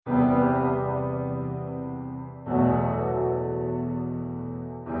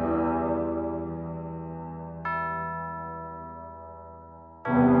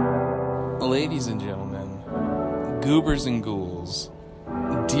Ladies and gentlemen, goobers and ghouls,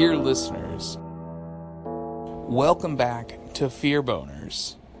 dear listeners, welcome back to Fear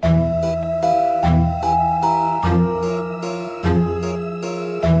Boners.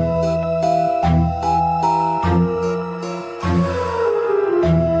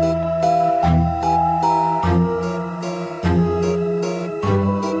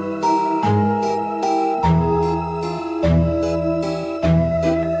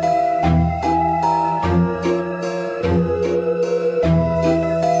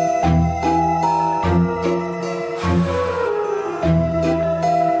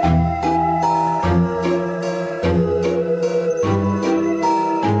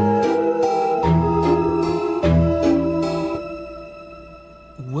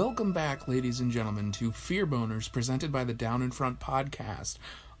 Welcome back, ladies and gentlemen, to Fear Boners, presented by the Down in Front podcast.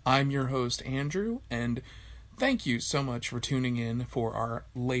 I'm your host, Andrew, and thank you so much for tuning in for our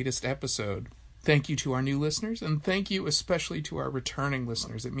latest episode. Thank you to our new listeners, and thank you especially to our returning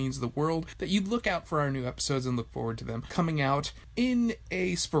listeners. It means the world that you look out for our new episodes and look forward to them coming out in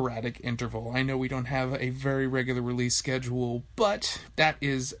a sporadic interval. I know we don't have a very regular release schedule, but that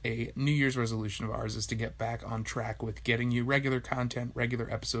is a New Year's resolution of ours, is to get back on track with getting you regular content, regular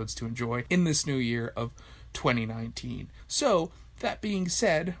episodes to enjoy in this new year of 2019. So, that being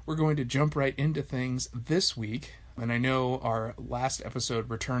said, we're going to jump right into things this week. And I know our last episode,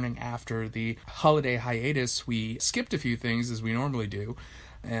 returning after the holiday hiatus, we skipped a few things as we normally do.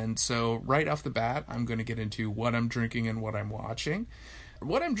 And so right off the bat, I'm going to get into what I'm drinking and what I'm watching.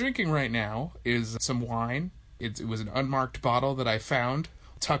 What I'm drinking right now is some wine. It was an unmarked bottle that I found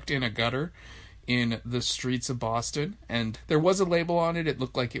tucked in a gutter in the streets of Boston, and there was a label on it. It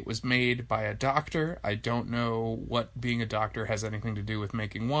looked like it was made by a doctor. I don't know what being a doctor has anything to do with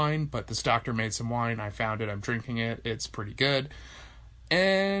making wine, but this doctor made some wine. I found it. I'm drinking it. It's pretty good.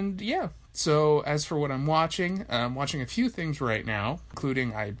 And yeah, so as for what I'm watching a few things right now,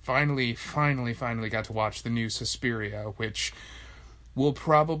 including I finally got to watch the new Suspiria, which we'll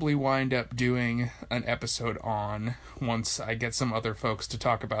probably wind up doing an episode on once I get some other folks to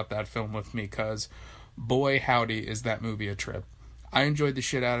talk about that film with me, because boy howdy is that movie a trip. I enjoyed the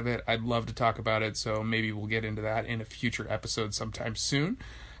shit out of it. I'd love to talk about it, so maybe we'll get into that in a future episode sometime soon.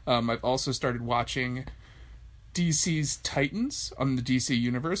 I've also started watching DC's Titans on the DC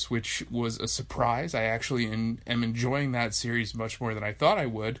Universe, which was a surprise. I actually am enjoying that series much more than I thought I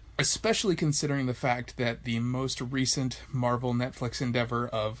would, especially considering the fact that the most recent Marvel Netflix endeavor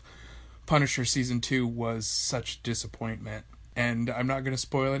of Punisher Season 2 was such disappointment. And I'm not going to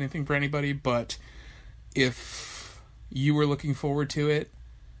spoil anything for anybody, but if you were looking forward to it,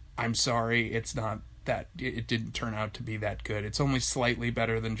 I'm sorry, it didn't turn out to be that good. It's only slightly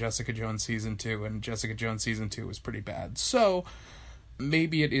better than Jessica Jones Season 2, and Jessica Jones Season 2 was pretty bad. So,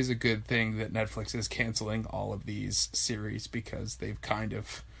 maybe it is a good thing that Netflix is canceling all of these series, because they've kind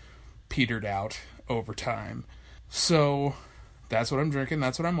of petered out over time. So, that's what I'm drinking,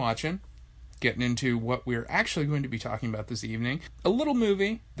 that's what I'm watching. Getting into what we're actually going to be talking about this evening. A little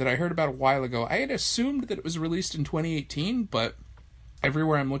movie that I heard about a while ago. I had assumed that it was released in 2018, but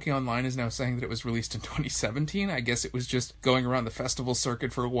everywhere I'm looking online is now saying that it was released in 2017. I guess it was just going around the festival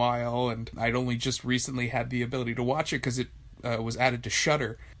circuit for a while, and I'd only just recently had the ability to watch it because it was added to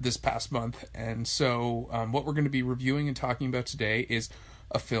Shudder this past month. And so what we're going to be reviewing and talking about today is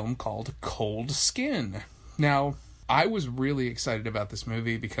a film called Cold Skin. Now, I was really excited about this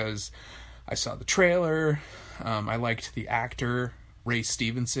movie because I saw the trailer. I liked the actor Ray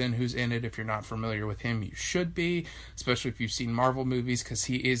Stevenson, who's in it. If you're not familiar with him, you should be, especially if you've seen Marvel movies, because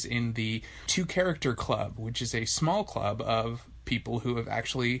he is in the Two Character Club, which is a small club of people who have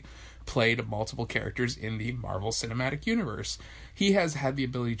actually played multiple characters in the Marvel Cinematic Universe. He has had the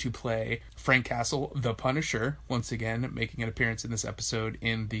ability to play Frank Castle, the Punisher, once again making an appearance in this episode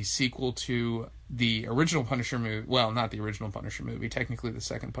in the sequel to the original Punisher movie. Well, not the original Punisher movie, technically the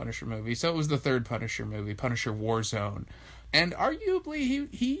second Punisher movie. So it was the third Punisher movie, Punisher Warzone. And arguably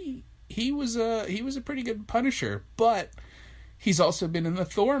he was a pretty good Punisher, but he's also been in the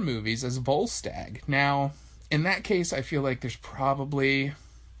Thor movies as Volstagg. Now, in that case, I feel like there's probably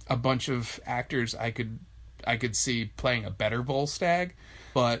a bunch of actors I could see playing a better Volstagg,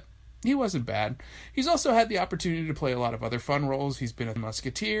 but he wasn't bad. He's also had the opportunity to play a lot of other fun roles. He's been a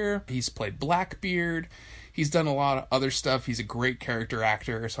Musketeer, he's played Blackbeard, he's done a lot of other stuff. He's a great character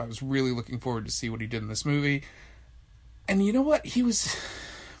actor, so I was really looking forward to see what he did in this movie. And you know what?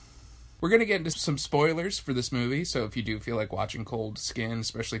 We're going to get into some spoilers for this movie, so if you do feel like watching Cold Skin,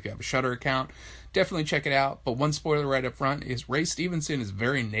 especially if you have a Shudder account, definitely check it out. But one spoiler right up front is Ray Stevenson is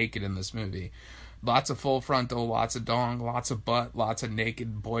very naked in this movie. Lots of full frontal, lots of dong, lots of butt, lots of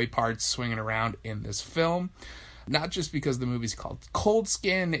naked boy parts swinging around in this film. Not just because the movie's called Cold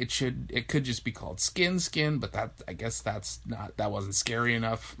Skin, it could just be called Skin, but that wasn't scary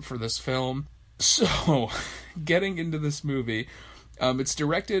enough for this film. So, getting into this movie, it's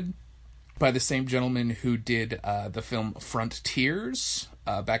directed by the same gentleman who did the film Frontiers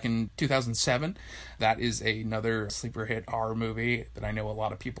back in 2007. That is another sleeper hit horror movie that I know a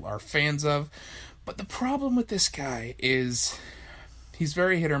lot of people are fans of. But the problem with this guy is he's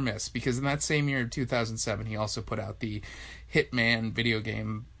very hit or miss, because in that same year of 2007, he also put out the Hitman video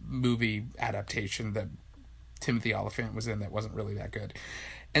game movie adaptation that Timothy Olyphant was in that wasn't really that good.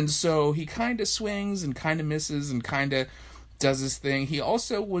 And so he kind of swings and kind of misses and kind of does his thing. He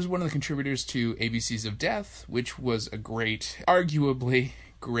also was one of the contributors to ABCs of Death, which was a arguably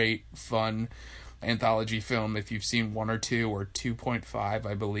great, fun anthology film. If you've seen 1 or 2 or 2.5,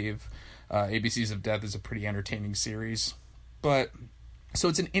 I believe, ABCs of Death is a pretty entertaining series. But, so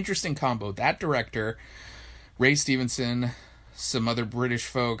it's an interesting combo. That director, Ray Stevenson, some other British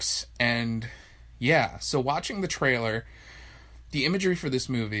folks, and yeah, so watching the trailer, the imagery for this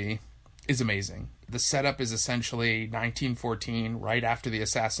movie is amazing. The setup is essentially 1914, right after the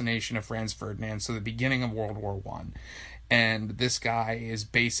assassination of Franz Ferdinand, so the beginning of World War I. And this guy is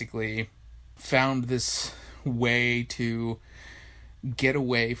basically found this way to get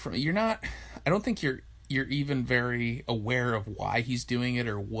away from... I don't think you're even very aware of why he's doing it,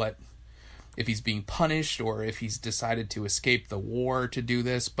 or what, if he's being punished, or if he's decided to escape the war to do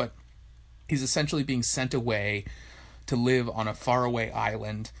this, but he's essentially being sent away to live on a faraway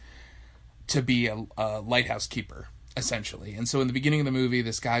island to be a lighthouse keeper, essentially. And so in the beginning of the movie,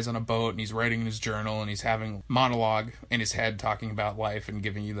 this guy's on a boat and he's writing in his journal and he's having monologue in his head talking about life and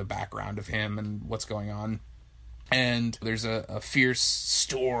giving you the background of him and what's going on. And there's a fierce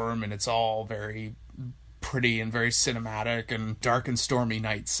storm, and it's all very pretty and very cinematic and dark and stormy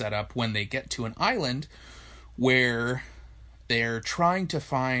night set up when they get to an island where they're trying to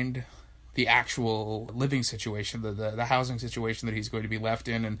find the actual living situation, the housing situation that he's going to be left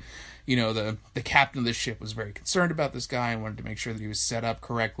in. And, you know, the captain of the ship was very concerned about this guy and wanted to make sure that he was set up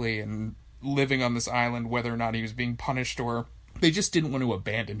correctly and living on this island, whether or not he was being punished, or they just didn't want to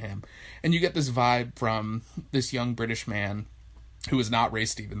abandon him. And you get this vibe from this young British man who is not Ray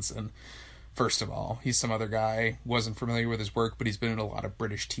Stevenson. First of all, he's some other guy. Wasn't familiar with his work, but he's been in a lot of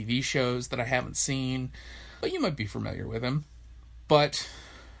British TV shows that I haven't seen. But you might be familiar with him. But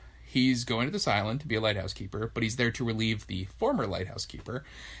he's going to this island to be a lighthouse keeper, but he's there to relieve the former lighthouse keeper.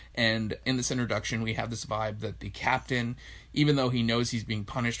 And in this introduction, we have this vibe that the captain, even though he knows he's being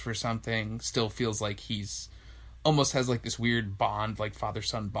punished for something, still feels like he's almost has like this weird bond, like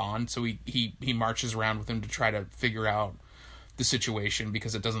father-son bond. So he marches around with him to try to figure out the situation,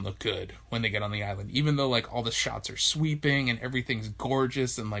 because it doesn't look good when they get on the island. Even though like all the shots are sweeping and everything's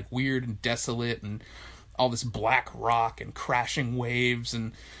gorgeous and like weird and desolate and all this black rock and crashing waves,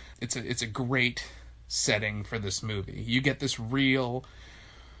 and it's a great setting for this movie. You get this real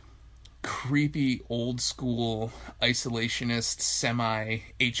creepy old school isolationist semi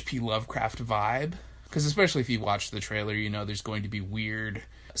H.P. Lovecraft vibe, because especially if you watch the trailer, you know there's going to be weird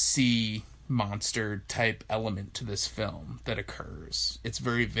sea monster type element to this film that occurs. It's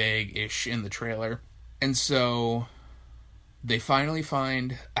very vague-ish in the trailer. And so they finally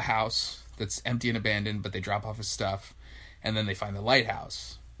find a house that's empty and abandoned, but they drop off his stuff, and then they find the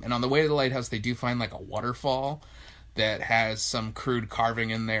lighthouse. And on the way to the lighthouse, they do find like a waterfall that has some crude carving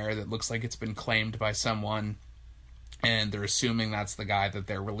in there that looks like it's been claimed by someone, and they're assuming that's the guy that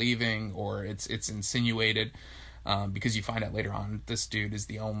they're relieving, or it's insinuated, because you find out later on this dude is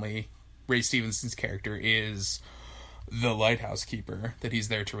the only... Ray Stevenson's character is the lighthouse keeper that he's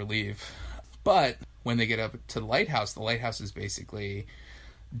there to relieve. But when they get up to the lighthouse is basically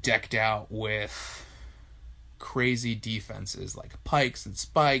decked out with crazy defenses like pikes and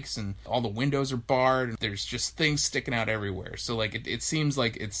spikes, and all the windows are barred, and there's just things sticking out everywhere. So like it seems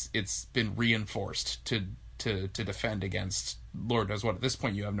like it's been reinforced to defend against Lord knows what. At this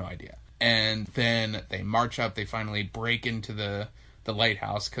point you have no idea. And then they march up, they finally break into the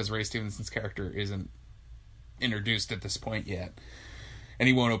lighthouse, because Ray Stevenson's character isn't introduced at this point yet, and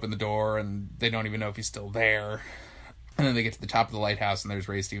he won't open the door, and they don't even know if he's still there. And then they get to the top of the lighthouse, and there's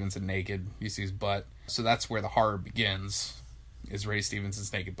Ray Stevenson naked. You see his butt. So that's where the horror begins, is Ray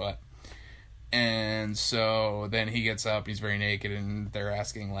Stevenson's naked butt. And so then he gets up, he's very naked, and they're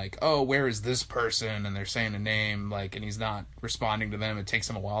asking like, oh, where is this person? And they're saying a name, like, and he's not responding to them. It takes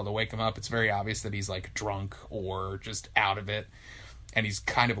him a while to wake him up. It's very obvious that he's like drunk or just out of it. And he's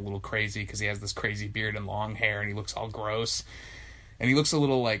kind of a little crazy because he has this crazy beard and long hair, and he looks all gross. And he looks a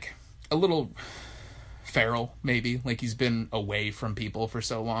little feral, maybe. Like, he's been away from people for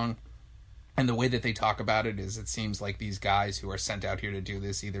so long. And the way that they talk about it is, it seems like these guys who are sent out here to do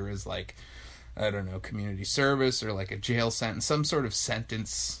this either as, like, I don't know, community service or like a jail sentence, some sort of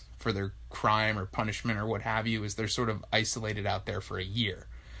sentence for their crime or punishment or what have you, is they're sort of isolated out there for a year.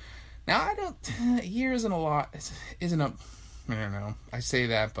 Now, a year isn't a lot, isn't a, I don't know, I say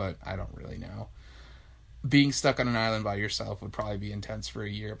that, but I don't really know. Being stuck on an island by yourself would probably be intense for a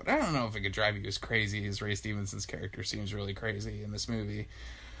year, but I don't know if it could drive you as crazy as Ray Stevenson's character seems really crazy in this movie.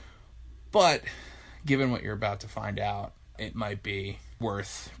 But, given what you're about to find out, it might be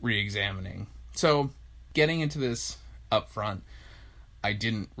worth re-examining. So, getting into this up front, I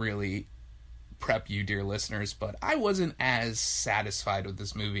didn't really prep you, dear listeners, but I wasn't as satisfied with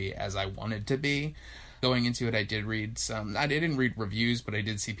this movie as I wanted to be. Going into it, I didn't read reviews, but I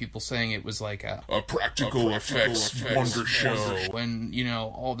did see people saying it was like a practical effects wonder show. When, you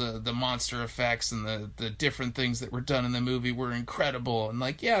know, all the monster effects and the different things that were done in the movie were incredible. And,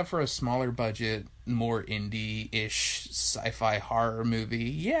 like, yeah, for a smaller budget, more indie-ish sci-fi horror movie,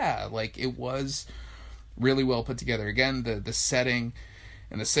 yeah, like, it was really well put together. Again, the setting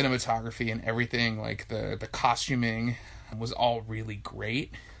and the cinematography and everything, like, the costuming was all really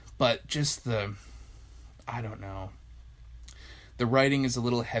great. But just I don't know. The writing is a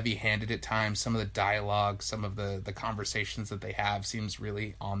little heavy-handed at times. Some of the dialogue, some of the conversations that they have seems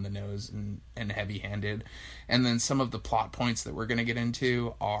really on the nose and heavy-handed. And then some of the plot points that we're going to get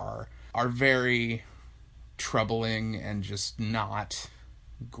into are very troubling and just not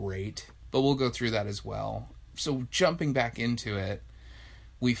great. But we'll go through that as well. So jumping back into it,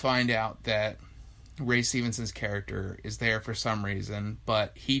 we find out that Ray Stevenson's character is there for some reason,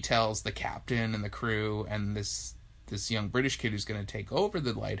 but he tells the captain and the crew and this young British kid who's going to take over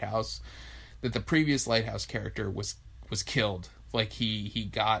the lighthouse that the previous lighthouse character was killed. Like, he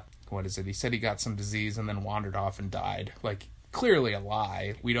got, what is it? He said he got some disease and then wandered off and died. Like, clearly a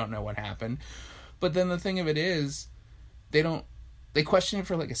lie. We don't know what happened. But then the thing of it is, they question it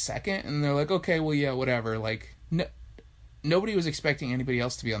for like a second and they're like, okay, well, yeah, whatever. Like, no. Nobody was expecting anybody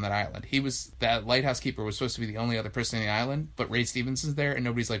else to be on that island. That lighthouse keeper was supposed to be the only other person on the island, but Ray Stevenson's there, and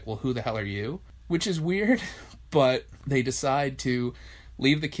nobody's like, well, who the hell are you? Which is weird, but they decide to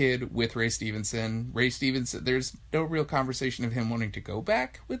leave the kid with Ray Stevenson. Ray Stevenson, there's no real conversation of him wanting to go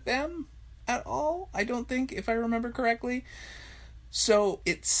back with them at all, I don't think, if I remember correctly. So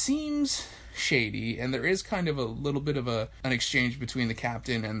it seems shady, and there is kind of a little bit of an exchange between the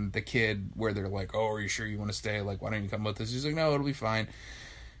captain and the kid where they're like, oh, are you sure you want to stay? Like, why don't you come with us? He's like, no, it'll be fine.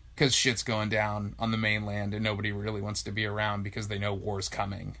 Because shit's going down on the mainland and nobody really wants to be around because they know war's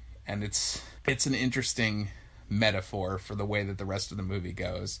coming. And it's an interesting metaphor for the way that the rest of the movie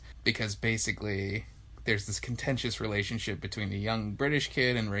goes. Because basically there's this contentious relationship between the young British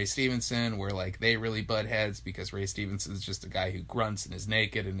kid and Ray Stevenson where, like, they really butt heads because Ray Stevenson's just a guy who grunts and is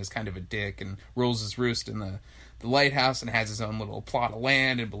naked and is kind of a dick and rolls his roost in the lighthouse and has his own little plot of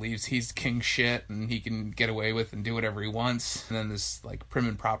land and believes he's king shit and he can get away with and do whatever he wants. And then this, like, prim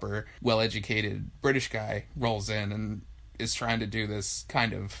and proper, well-educated British guy rolls in and is trying to do this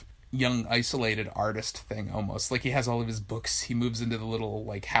kind of young isolated artist thing almost. Like, he has all of his books, he moves into the little,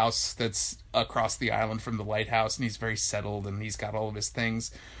 like, house that's across the island from the lighthouse, and he's very settled and he's got all of his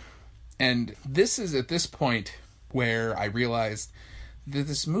things. And this is at this point where I realized that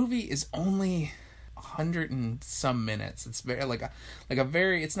this movie is only 100 and some minutes. It's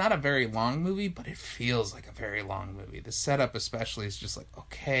very it's not a very long movie, but it feels like a very long movie. The setup especially is just like,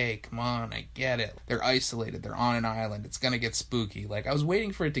 okay, come on, I get it. They're isolated, they're on an island, it's gonna get spooky. Like, I was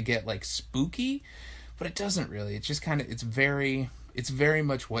waiting for it to get, like, spooky, but it doesn't really. It's just kind of, it's very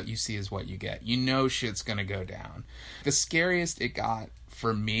much what you see is what you get. You know shit's gonna go down. The scariest it got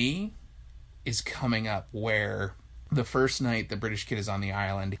for me is coming up where the first night the British kid is on the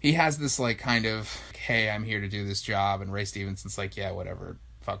island, he has this, like, kind of, hey, I'm here to do this job, and Ray Stevenson's like, yeah, whatever,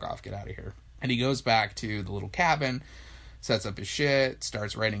 fuck off, get out of here. And he goes back to the little cabin, sets up his shit,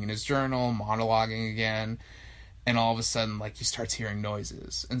 starts writing in his journal, monologuing again, and all of a sudden, like, he starts hearing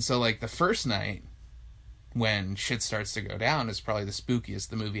noises. And so, like, the first night, when shit starts to go down, is probably the spookiest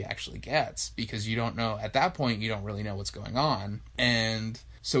the movie actually gets, because you don't know, at that point, you don't really know what's going on. And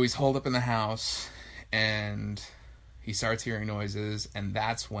so he's holed up in the house, and he starts hearing noises, and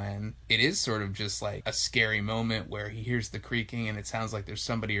that's when it is sort of just like a scary moment where he hears the creaking and it sounds like there's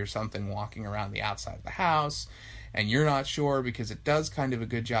somebody or something walking around the outside of the house, and you're not sure because it does kind of a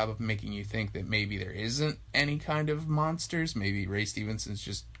good job of making you think that maybe there isn't any kind of monsters. Maybe Ray Stevenson's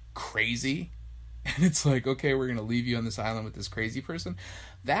just crazy, and it's like, okay, we're going to leave you on this island with this crazy person.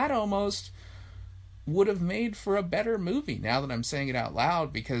 That almost would have made for a better movie now that I'm saying it out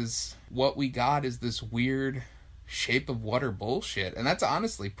loud, because what we got is this weird Shape of Water bullshit. And that's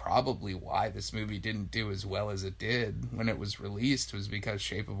honestly probably why this movie didn't do as well as it did when it was released, was because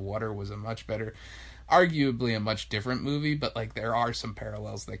Shape of Water was a much better, arguably a much different movie, but like there are some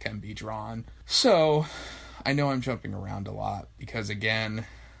parallels that can be drawn. So I know I'm jumping around a lot because, again,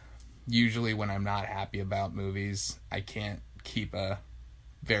 usually when I'm not happy about movies, I can't keep a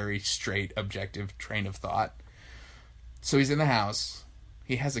very straight, objective train of thought. So he's in the house.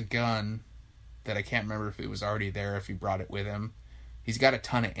 He has a gun that I can't remember if it was already there, if he brought it with him. He's got a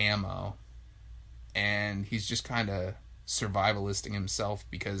ton of ammo, and he's just kind of survivalisting himself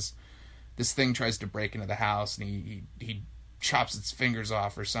because this thing tries to break into the house, and he chops its fingers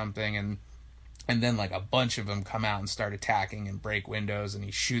off or something, and then like a bunch of them come out and start attacking and break windows, and he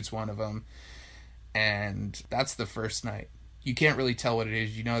shoots one of them, and that's the first night. You can't really tell what it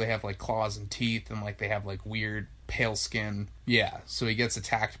is. You know they have like claws and teeth, and like they have like weird pale skin. Yeah, so he gets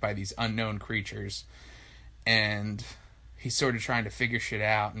attacked by these unknown creatures, and he's sort of trying to figure shit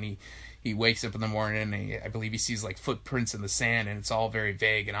out, and he wakes up in the morning, and I believe he sees like footprints in the sand, and it's all very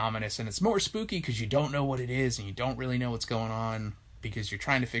vague and ominous, and it's more spooky because you don't know what it is, and you don't really know what's going on, because you're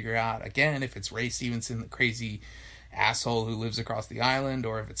trying to figure out, again, if it's Ray Stevenson, the crazy asshole who lives across the island,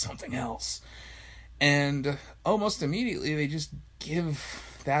 or if it's something else. And almost immediately they just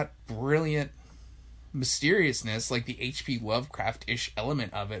give that brilliant mysteriousness, like the H.P. Lovecraft-ish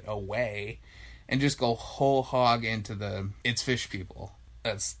element of it, away, and just go whole hog into it's fish people.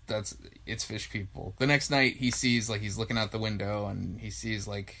 That's it's fish people. The next night he sees, like, he's looking out the window and he sees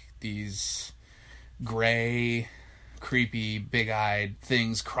like these gray, creepy, big-eyed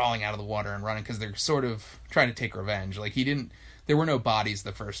things crawling out of the water and running because they're sort of trying to take revenge. Like, there were no bodies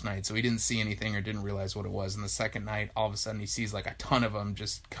the first night, so he didn't see anything or didn't realize what it was. And the second night, all of a sudden, he sees like a ton of them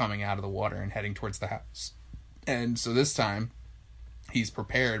just coming out of the water and heading towards the house. And so this time, he's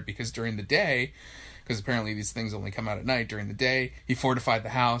prepared because during the day, because apparently these things only come out at night, during the day, he fortified the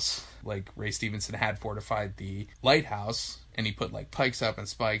house, like Ray Stevenson had fortified the lighthouse, and he put like pikes up and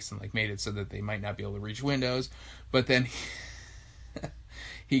spikes and like made it so that they might not be able to reach windows. But then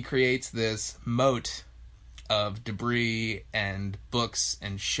he creates this moat of debris and books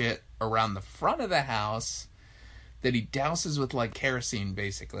and shit around the front of the house that he douses with like kerosene,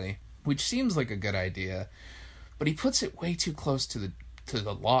 basically, which seems like a good idea, but he puts it way too close to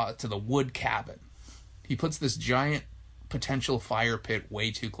the wood cabin. He puts this giant potential fire pit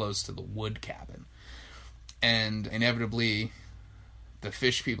way too close to the wood cabin, and inevitably the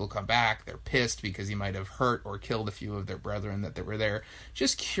fish people come back. They're pissed because he might have hurt or killed a few of their brethren that were there,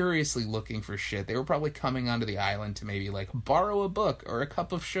 just curiously looking for shit. They were probably coming onto the island to maybe like borrow a book or a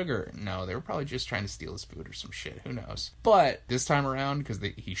cup of sugar. No, they were probably just trying to steal his food or some shit. Who knows? But this time around, because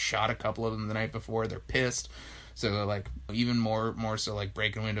he shot a couple of them the night before, they're pissed. So they're like even more so like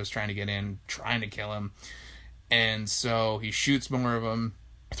breaking windows, trying to get in, trying to kill him. And so he shoots more of them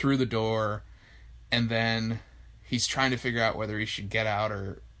through the door, and then he's trying to figure out whether he should get out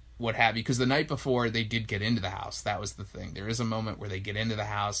or what have you. Because the night before, they did get into the house. That was the thing. There is a moment where they get into the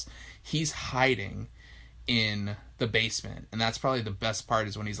house. He's hiding in the basement. And that's probably the best part,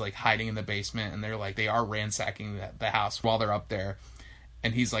 is when he's like hiding in the basement and they are ransacking the house while they're up there.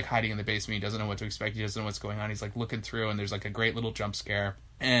 And he's like hiding in the basement. He doesn't know what to expect. He doesn't know what's going on. He's like looking through, and there's like a great little jump scare.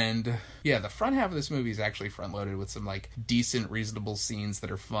 And yeah, the front half of this movie is actually front loaded with some like decent, reasonable scenes that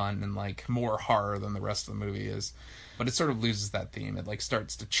are fun and like more horror than the rest of the movie is. But it sort of loses that theme. It like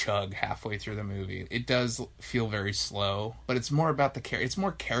starts to chug halfway through the movie. It does feel very slow, but it's more about it's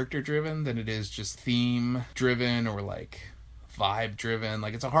more character driven than it is just theme driven or like vibe driven.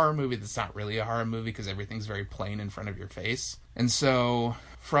 Like, it's a horror movie that's not really a horror movie because everything's very plain in front of your face. And so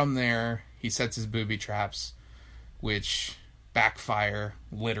from there, he sets his booby traps, which backfire,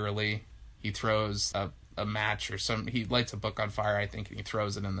 literally. He throws a match or he lights a book on fire, I think, and he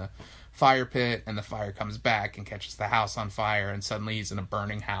throws it in the fire pit, and the fire comes back and catches the house on fire, and suddenly he's in a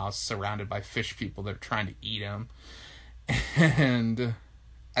burning house surrounded by fish people that are trying to eat him. And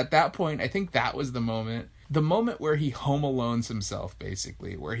at that point, I think that was the moment where he Home Alones himself,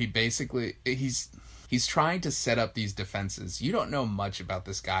 basically, where he's trying to set up these defenses. You don't know much about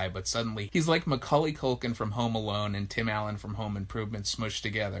this guy, but suddenly he's like Macaulay Culkin from Home Alone and Tim Allen from Home Improvement smushed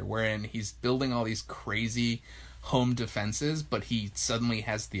together, wherein he's building all these crazy home defenses, but he suddenly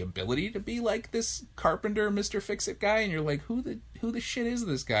has the ability to be like this carpenter, Mr. Fix-It guy, and you're like, who the shit is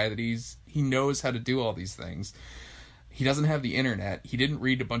this guy that he knows how to do all these things? He doesn't have the internet. He didn't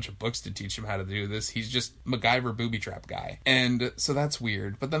read a bunch of books to teach him how to do this. He's just MacGyver booby trap guy. And so that's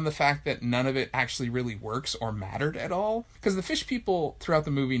weird. But then the fact that none of it actually really works or mattered at all. Because the fish people throughout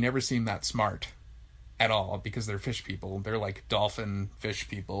the movie never seem that smart. at all because they're fish people. They're like dolphin fish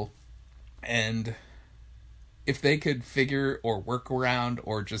people. And if they could figure or work around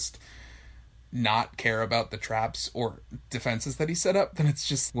or just not care about the traps or defenses that he set up, then it's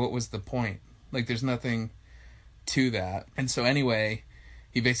just, what was the point? Like, there's nothing to that. And so anyway,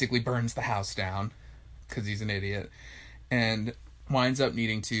 he basically burns the house down because he's an idiot and winds up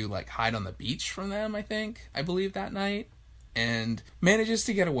needing to like hide on the beach from them, I believe that night, and manages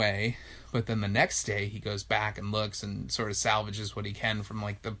to get away. But then the next day he goes back and looks and sort of salvages what he can from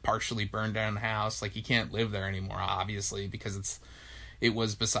like the partially burned down house. Like, he can't live there anymore, obviously, because it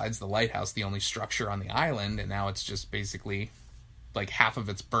was, besides the lighthouse, the only structure on the island, and now it's just basically like half of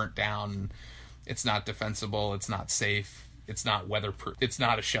it's burnt down. It's not defensible, it's not safe, it's not weatherproof, it's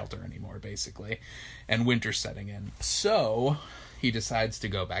not a shelter anymore, basically, and winter's setting in. So he decides to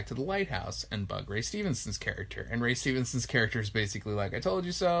go back to the lighthouse and bug Ray Stevenson's character. And Ray Stevenson's character is basically like, I told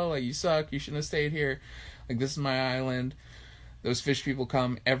you so, like, you suck, you shouldn't have stayed here, like, this is my island, those fish people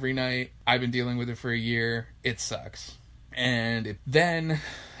come every night, I've been dealing with it for a year, it sucks. And it then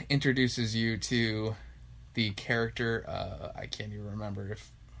introduces you to the character, I can't even remember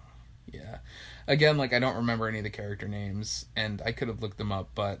again, like, I don't remember any of the character names, and I could have looked them up,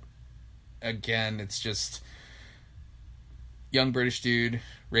 but again, it's just young British dude,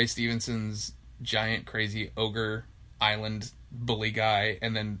 Ray Stevenson's giant crazy ogre island bully guy,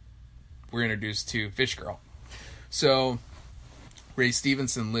 and then we're introduced to Fish Girl. So Ray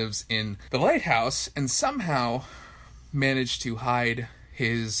Stevenson lives in the lighthouse and somehow managed to hide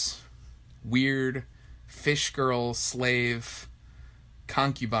his weird fish girl slave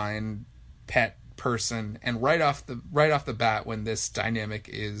concubine pet person, and right off the bat, when this dynamic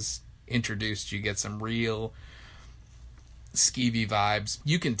is introduced, you get some real skeevy vibes.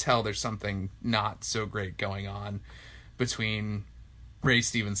 You can tell there's something not so great going on between Ray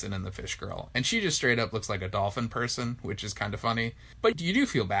Stevenson and the fish girl, and she just straight up looks like a dolphin person, which is kind of funny. But you do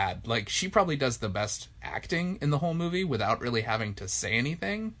feel bad. Like, she probably does the best acting in the whole movie without really having to say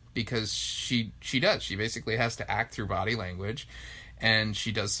anything, because she does. She basically has to act through body language, and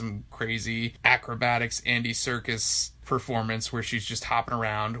she does some crazy acrobatics, Andy Serkis performance where she's just hopping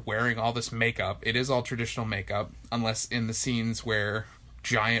around wearing all this makeup. It is all traditional makeup, unless in the scenes where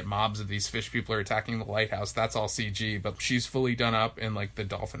giant mobs of these fish people are attacking the lighthouse, that's all CG, but she's fully done up in like the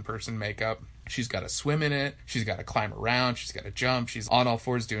dolphin person makeup. She's got to swim in it, she's got to climb around, she's got to jump, she's on all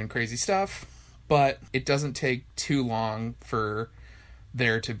fours doing crazy stuff. But it doesn't take too long for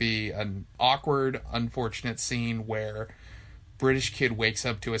there to be an awkward, unfortunate scene where British kid wakes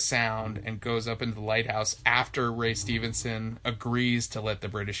up to a sound and goes up into the lighthouse after Ray Stevenson agrees to let the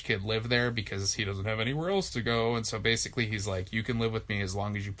British kid live there because he doesn't have anywhere else to go. And so basically he's like, you can live with me as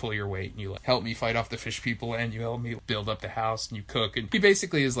long as you pull your weight and you help me fight off the fish people and you help me build up the house and you cook. And he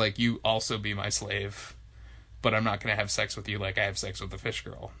basically is like, you also be my slave, but I'm not going to have sex with you like I have sex with the fish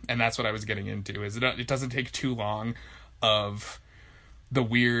girl. And that's what I was getting into, is it doesn't take too long of the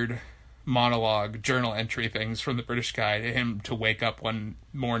weird monologue journal entry things from the British guy to him to wake up one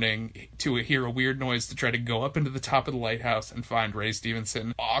morning to hear a weird noise to try to go up into the top of the lighthouse and find Ray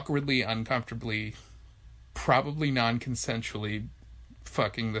Stevenson awkwardly, uncomfortably, probably non-consensually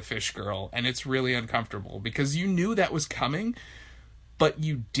fucking the fish girl. And it's really uncomfortable because you knew that was coming, but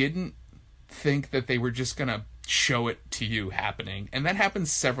you didn't think that they were just gonna show it to you happening. And that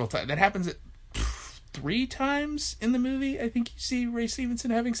happens several times. That happens at 3 times in the movie. I think you see Ray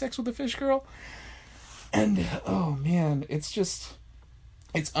Stevenson having sex with the fish girl. And, oh man, it's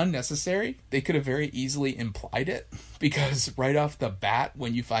unnecessary. They could have very easily implied it, because right off the bat,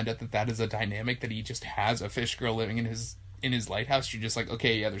 when you find out that that is a dynamic, that he just has a fish girl living in his lighthouse, you're just like,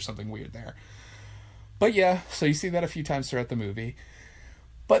 okay, yeah, there's something weird there. But yeah, so you see that a few times throughout the movie.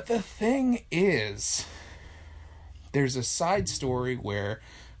 But the thing is, there's a side story where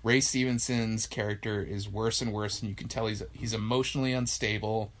Ray Stevenson's character is worse and worse, and you can tell he's emotionally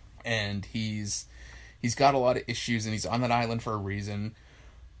unstable, and he's got a lot of issues, and he's on that island for a reason,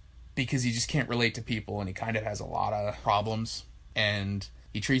 because he just can't relate to people, and he kind of has a lot of problems, and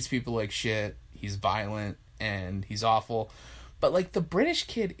he treats people like shit, he's violent, and he's awful. But, like, the British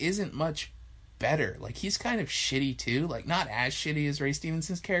kid isn't much better. Like, he's kind of shitty, too. Like, not as shitty as Ray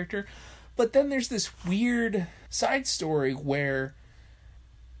Stevenson's character, but then there's this weird side story where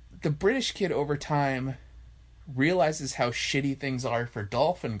the British kid over time realizes how shitty things are for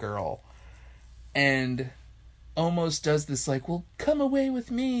Dolphin Girl and almost does this like, well, come away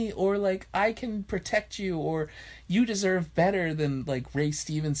with me, or like, I can protect you, or you deserve better than like Ray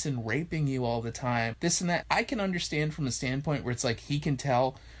Stevenson raping you all the time, this and that. I can understand from a standpoint where it's like, he can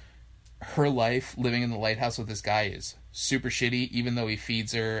tell her life living in the lighthouse with this guy is super shitty, even though he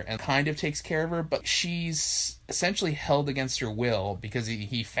feeds her and kind of takes care of her, but she's essentially held against her will because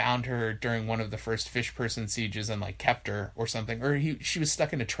he found her during one of the first fish person sieges and like kept her or something, or she was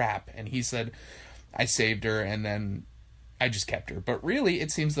stuck in a trap and he said, I saved her and then I just kept her. But really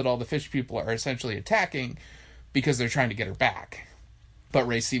it seems that all the fish people are essentially attacking because they're trying to get her back. But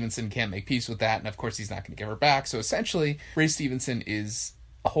Ray Stevenson can't make peace with that, and of course he's not going to give her back. So essentially Ray Stevenson is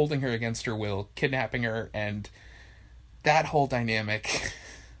holding her against her will, kidnapping her, and that whole dynamic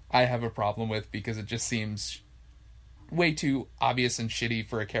I have a problem with because it just seems way too obvious and shitty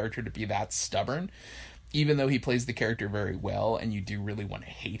for a character to be that stubborn, even though he plays the character very well and you do really want to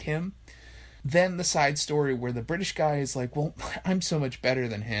hate him. Then the side story where the British guy is like, well, I'm so much better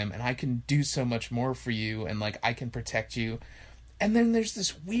than him and I can do so much more for you and like I can protect you. And then there's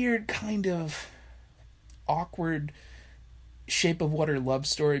this weird kind of awkward shape of water love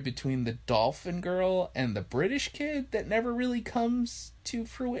story between the dolphin girl and the British kid that never really comes to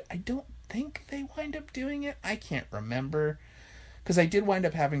fruition. I don't think they wind up doing it. I can't remember. Because I did wind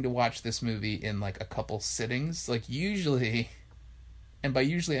up having to watch this movie in like a couple sittings. Like usually, and by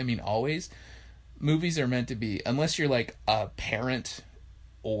usually I mean always, movies are meant to be, unless you're like a parent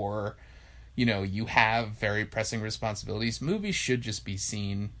or, you know, you have very pressing responsibilities, movies should just be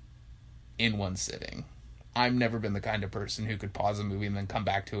seen in one sitting. I've never been the kind of person who could pause a movie and then come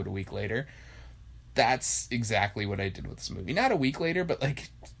back to it a week later. That's exactly what I did with this movie. Not a week later, but like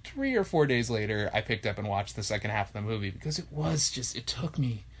 3 or 4 days later, I picked up and watched the second half of the movie because it took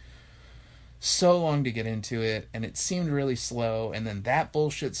me so long to get into it and it seemed really slow. And then that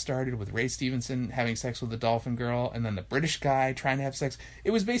bullshit started with Ray Stevenson having sex with the dolphin girl and then the British guy trying to have sex.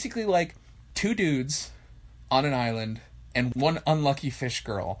 It was basically like 2 dudes on an island and one unlucky fish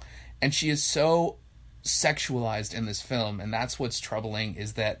girl. And she is so sexualized in this film, and that's what's troubling,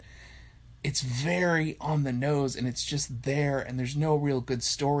 is that it's very on the nose and it's just there and there's no real good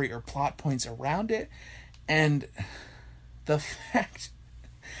story or plot points around it. And the fact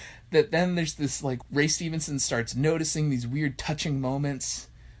that then there's this like Ray Stevenson starts noticing these weird touching moments,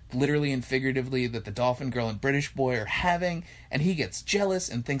 literally and figuratively, that the dolphin girl and British boy are having, and he gets jealous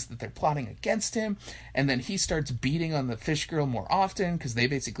and thinks that they're plotting against him, and then he starts beating on the fish girl more often because they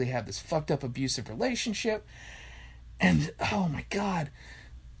basically have this fucked up abusive relationship. And oh my god,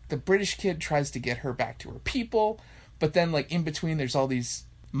 the British kid tries to get her back to her people, but then like in between there's all these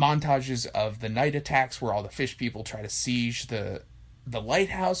montages of the night attacks where all the fish people try to siege the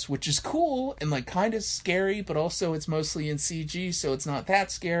lighthouse, which is cool and like kind of scary, but also it's mostly in CG, so it's not that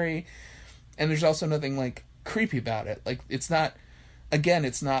scary. And there's also nothing like creepy about it. Like it's not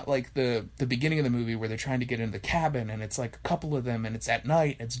like the beginning of the movie where they're trying to get into the cabin and it's like a couple of them and it's at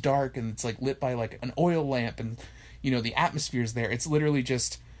night and it's dark and it's like lit by like an oil lamp and you know the atmosphere's there. It's literally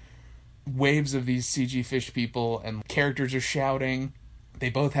just waves of these CG fish people and characters are shouting. They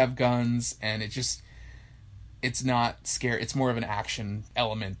both have guns and it's not scary. It's more of an action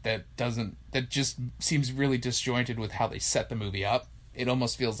element that just seems really disjointed with how they set the movie up. It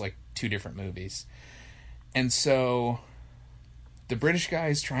almost feels like 2 different movies. And so the British guy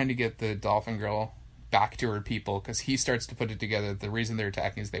is trying to get the dolphin girl back to her people because he starts to put it together. The reason they're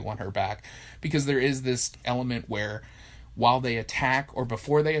attacking is they want her back, because there is this element where while they attack or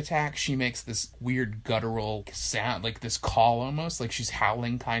before they attack, she makes this weird guttural sound, like this call almost, like she's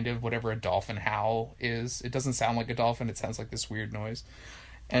howling kind of, whatever a dolphin howl is. It doesn't sound like a dolphin, it sounds like this weird noise.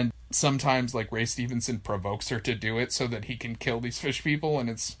 And sometimes like Ray Stevenson provokes her to do it so that he can kill these fish people, and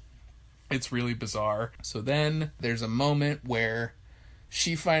it's really bizarre. So then there's a moment where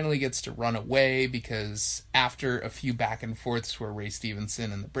she finally gets to run away because after a few back and forths where Ray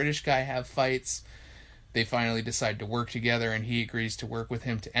Stevenson and the British guy have fights, they finally decide to work together and he agrees to work with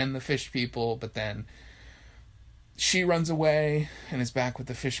him to end the fish people, but then she runs away and is back with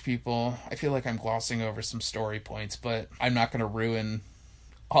the fish people. I feel like I'm glossing over some story points, but I'm not going to ruin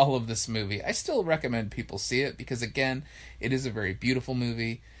all of this movie. I still recommend people see it because, again, it is a very beautiful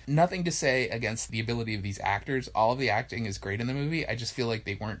movie. Nothing to say against the ability of these actors. All of the acting is great in the movie. I just feel like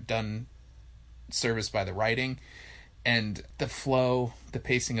they weren't done service by the writing and the flow, the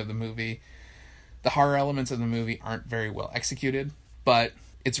pacing of the movie. The horror elements of the movie aren't very well executed, but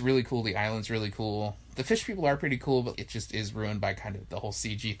it's really cool. The island's really cool. The fish people are pretty cool, but it just is ruined by kind of the whole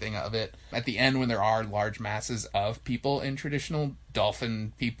CG thing of it. At the end, when there are large masses of people in traditional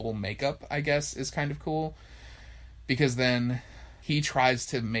dolphin people makeup, I guess, is kind of cool. Because then he tries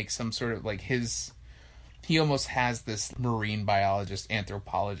to make some sort of, like, he almost has this marine biologist,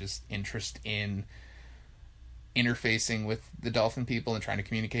 anthropologist interest in interfacing with the dolphin people and trying to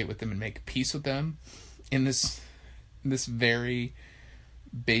communicate with them and make peace with them in this very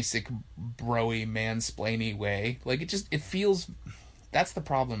basic broy mansplainy way. Like it feels, that's the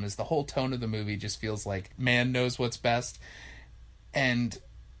problem, is the whole tone of the movie just feels like man knows what's best. And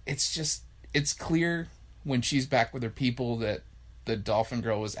it's clear when she's back with her people that the dolphin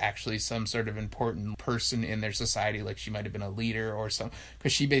girl was actually some sort of important person in their society, like she might have been a leader or some,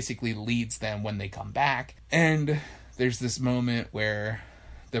 because she basically leads them when they come back. And there's this moment where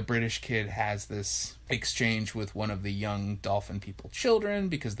the British kid has this exchange with one of the young dolphin people children,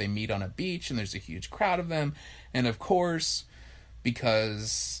 because they meet on a beach and there's a huge crowd of them. And of course,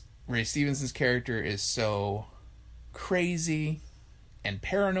 because Ray Stevenson's character is so crazy and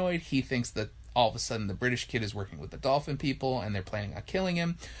paranoid, he thinks that all of a sudden the British kid is working with the dolphin people and they're planning on killing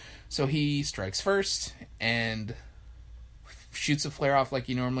him. So he strikes first and shoots a flare off like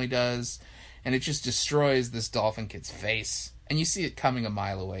he normally does, and it just destroys this dolphin kid's face. And you see it coming a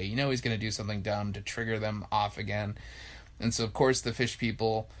mile away. You know he's going to do something dumb to trigger them off again. And so, of course, the fish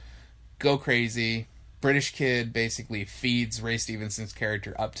people go crazy. British kid basically feeds Ray Stevenson's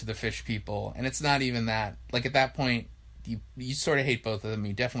character up to the fish people. And it's not even that. Like, at that point, you sort of hate both of them.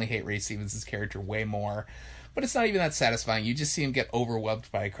 You definitely hate Ray Stevenson's character way more. But it's not even that satisfying. You just see him get overwhelmed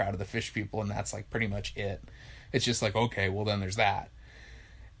by a crowd of the fish people, and that's, like, pretty much it. It's just like, okay, well, then there's that.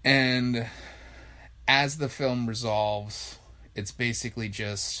 And as the film resolves, it's basically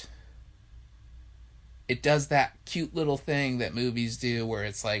just, it does that cute little thing that movies do where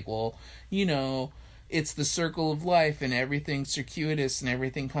it's like, well, you know, it's the circle of life and everything's circuitous and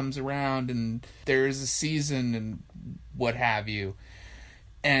everything comes around and there is a season and what have you.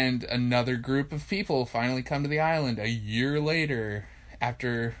 And another group of people finally come to the island a year later,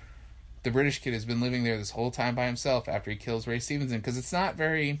 after the British kid has been living there this whole time by himself after he kills Ray Stevenson, because it's not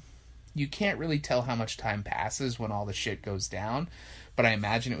very, you can't really tell how much time passes when all the shit goes down. But I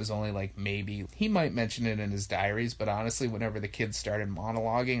imagine it was only like, maybe he might mention it in his diaries, but honestly, whenever the kids started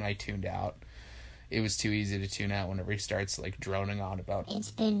monologuing, I tuned out. It was too easy to tune out whenever he starts like droning on about,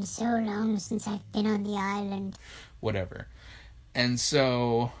 it's been so long since I've been on the island, whatever. And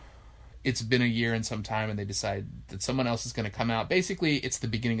so it's been a year and some time, and they decide that someone else is going to come out. Basically, it's the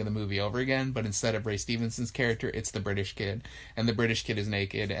beginning of the movie over again, but instead of Ray Stevenson's character, it's the British kid. And the British kid is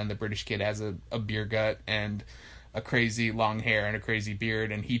naked, and the British kid has a beer gut and a crazy long hair and a crazy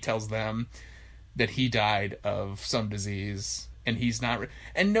beard, and he tells them that he died of some disease, and he's not...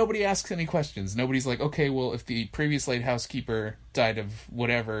 And nobody asks any questions. Nobody's like, okay, well, if the previous lighthouse keeper died of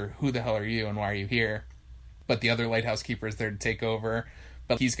whatever, who the hell are you and why are you here? But the other lighthouse keeper is there to take over,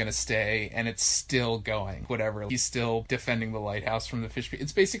 but he's going to stay, and it's still going. Whatever. He's still defending the lighthouse from the fish.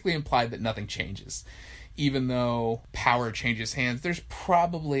 It's basically implied that nothing changes. Even though power changes hands, there's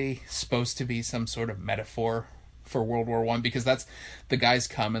probably supposed to be some sort of metaphor for World War I, because that's, the guys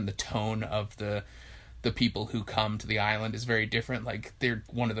come and the tone of the people who come to the island is very different. Like,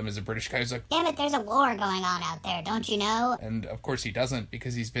 one of them is a British guy who's like, damn it, there's a war going on out there, don't you know? And of course he doesn't,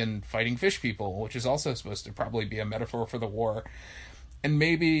 because he's been fighting fish people, which is also supposed to probably be a metaphor for the war. And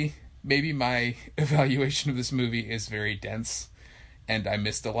maybe my evaluation of this movie is very dense and I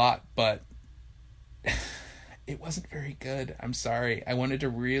missed a lot, but it wasn't very good. I'm sorry. I wanted to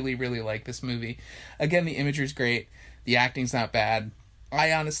really, really like this movie. Again, the imagery's great. The acting's not bad.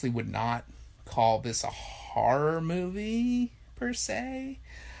 I honestly would not call this a horror movie, per se.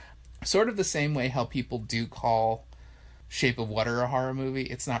 Sort of the same way how people do call Shape of Water a horror movie.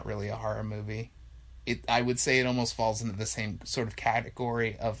 It's not really a horror movie. I would say it almost falls into the same sort of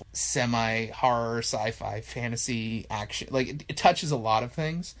category of semi-horror, sci-fi, fantasy, action. Like, it touches a lot of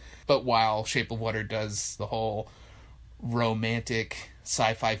things, but while Shape of Water does the whole romantic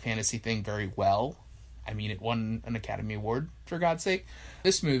sci-fi fantasy thing very well, I mean, it won an Academy Award, for God's sake.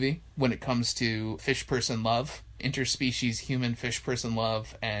 This movie, when it comes to fish-person love, interspecies human fish-person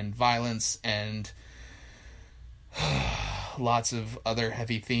love, and violence, and lots of other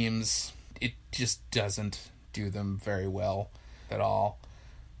heavy themes, it just doesn't do them very well at all.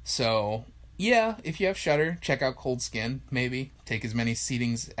 So, yeah, if you have Shudder, check out Cold Skin, maybe. Take as many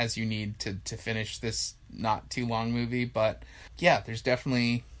seatings as you need to finish this not too long movie. But, yeah, there's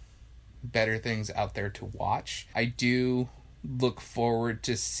definitely better things out there to watch. I do look forward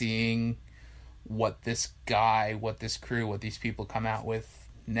to seeing what this guy, what this crew, what these people come out with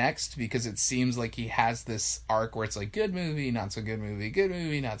next, because it seems like he has this arc where it's like, good movie, not so good movie, good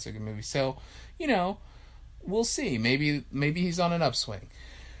movie, not so good movie. So, you know, we'll see. Maybe he's on an upswing.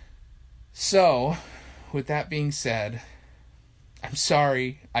 So, with that being said, I'm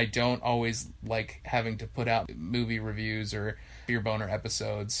sorry I don't always like having to put out movie reviews or Fear Boner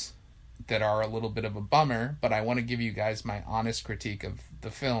episodes that are a little bit of a bummer, but I want to give you guys my honest critique of the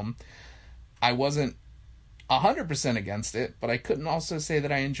film. I wasn't 100% against it, but I couldn't also say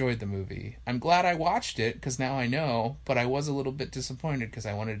that I enjoyed the movie. I'm glad I watched it, because now I know, but I was a little bit disappointed because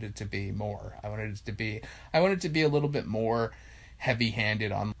I wanted it to be more. I wanted it to be a little bit more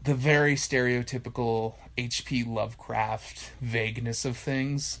heavy-handed on the very stereotypical H.P. Lovecraft vagueness of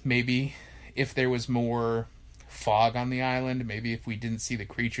things. Maybe if there was more fog on the island, maybe if we didn't see the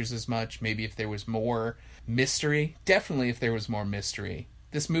creatures as much, maybe if there was more mystery. Definitely if there was more mystery.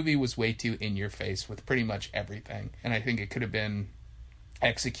 This movie was way too in your face with pretty much everything, and I think it could have been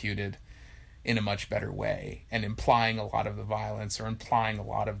executed in a much better way, and implying a lot of the violence or implying a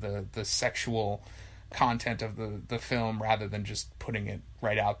lot of the sexual content of the film rather than just putting it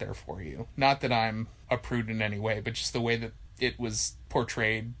right out there for you. Not that I'm a prude in any way, but just the way that it was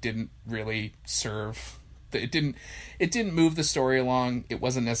portrayed didn't really serve. It didn't move the story along. It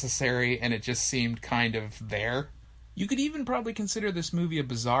wasn't necessary, and it just seemed kind of there. You could even probably consider this movie a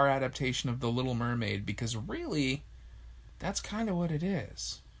bizarre adaptation of The Little Mermaid, because really, that's kind of what it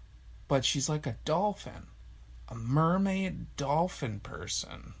is. But she's like a dolphin. A mermaid dolphin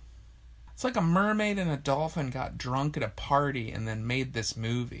person. It's like a mermaid and a dolphin got drunk at a party and then made this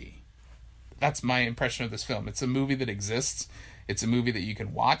movie. That's my impression of this film. It's a movie that exists. It's a movie that you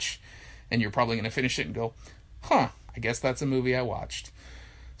can watch, and you're probably going to finish it and go, I guess that's a movie I watched.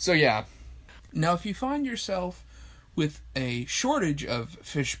 So yeah. Now, if you find yourself with a shortage of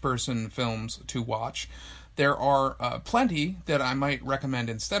fish person films to watch, there are plenty that I might recommend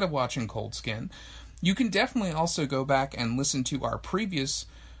instead of watching Cold Skin. You can definitely also go back and listen to our previous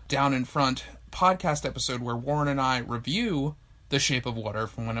Down in Front podcast episode where Warren and I review The Shape of Water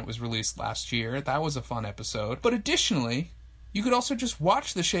from when it was released last year. That was a fun episode. But additionally, you could also just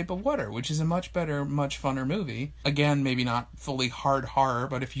watch The Shape of Water, which is a much better, much funner movie. Again, maybe not fully hard horror,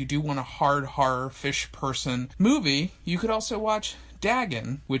 but if you do want a hard horror fish person movie, you could also watch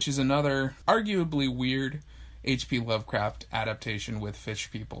Dagon, which is another arguably weird H.P. Lovecraft adaptation with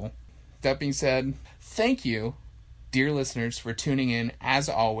fish people. That being said, thank you, dear listeners, for tuning in, as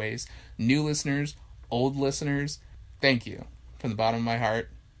always. New listeners, old listeners, thank you from the bottom of my heart.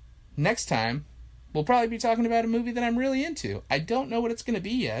 Next time, we'll probably be talking about a movie that I'm really into. I don't know what it's going to be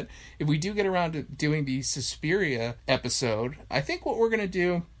yet. If we do get around to doing the Suspiria episode, I think what we're going to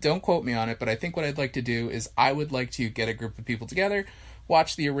do, don't quote me on it, but I think what I'd like to do is I would like to get a group of people together,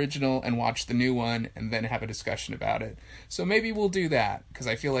 watch the original and watch the new one, and then have a discussion about it. So maybe we'll do that, because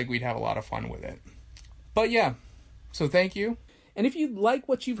I feel like we'd have a lot of fun with it. But yeah, so thank you. And if you like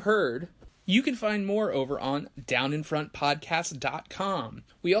what you've heard, you can find more over on downinfrontpodcast.com.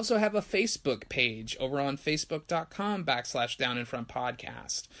 We also have a Facebook page over on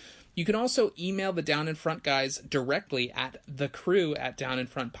facebook.com/downinfrontpodcast. You can also email the Down in Front guys directly at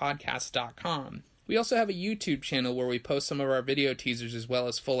thecrew@downinfrontpodcast.com. We also have a YouTube channel where we post some of our video teasers as well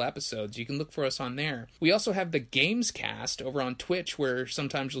as full episodes. You can look for us on there. We also have the Gamescast over on Twitch, where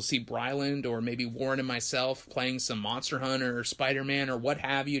sometimes you'll see Bryland or maybe Warren and myself playing some Monster Hunter or Spider-Man or what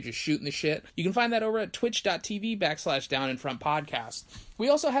have you, just shooting the shit. You can find that over at twitch.tv/downinfrontpodcast. We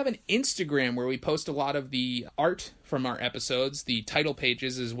also have an Instagram where we post a lot of the art from our episodes, the title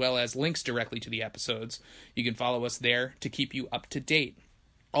pages, as well as links directly to the episodes. You can follow us there to keep you up to date.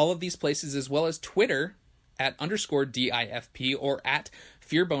 All of these places, as well as Twitter at _DIFP or at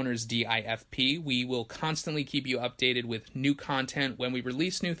FearBonersDIFP. We will constantly keep you updated with new content when we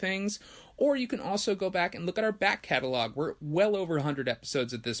release new things. Or you can also go back and look at our back catalog. We're well over 100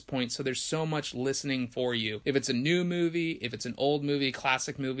 episodes at this point, so there's so much listening for you. If it's a new movie, if it's an old movie,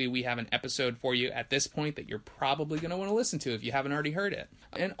 classic movie, we have an episode for you at this point that you're probably going to want to listen to if you haven't already heard it.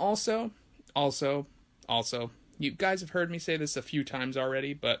 And also, you guys have heard me say this a few times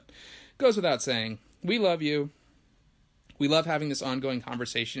already, but it goes without saying, we love you. We love having this ongoing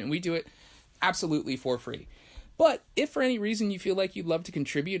conversation, and we do it absolutely for free. But if for any reason you feel like you'd love to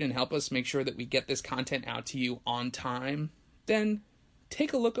contribute and help us make sure that we get this content out to you on time, then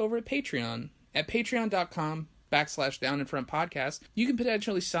take a look over at Patreon at patreon.com/downinfrontpodcast. You can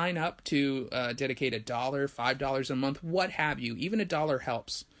potentially sign up to dedicate $1, $5 a month, what have you. Even $1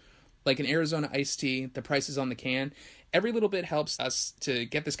 helps. Like an Arizona iced tea, the price is on the can. Every little bit helps us to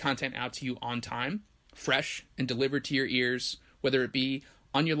get this content out to you on time, fresh, and delivered to your ears, whether it be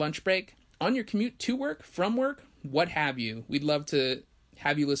on your lunch break, on your commute to work, from work, what have you. We'd love to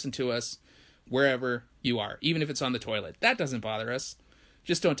have you listen to us wherever you are, even if it's on the toilet. That doesn't bother us.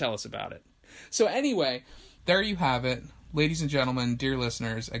 Just don't tell us about it. So anyway, there you have it. Ladies and gentlemen, dear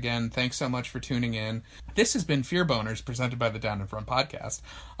listeners, again, thanks so much for tuning in. This has been Fear Boners, presented by the Down in Front podcast.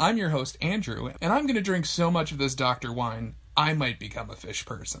 I'm your host, Andrew, and I'm going to drink so much of this Dr. Wine, I might become a fish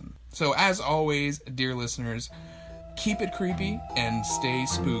person. So as always, dear listeners, keep it creepy and stay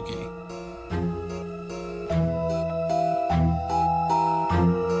spooky.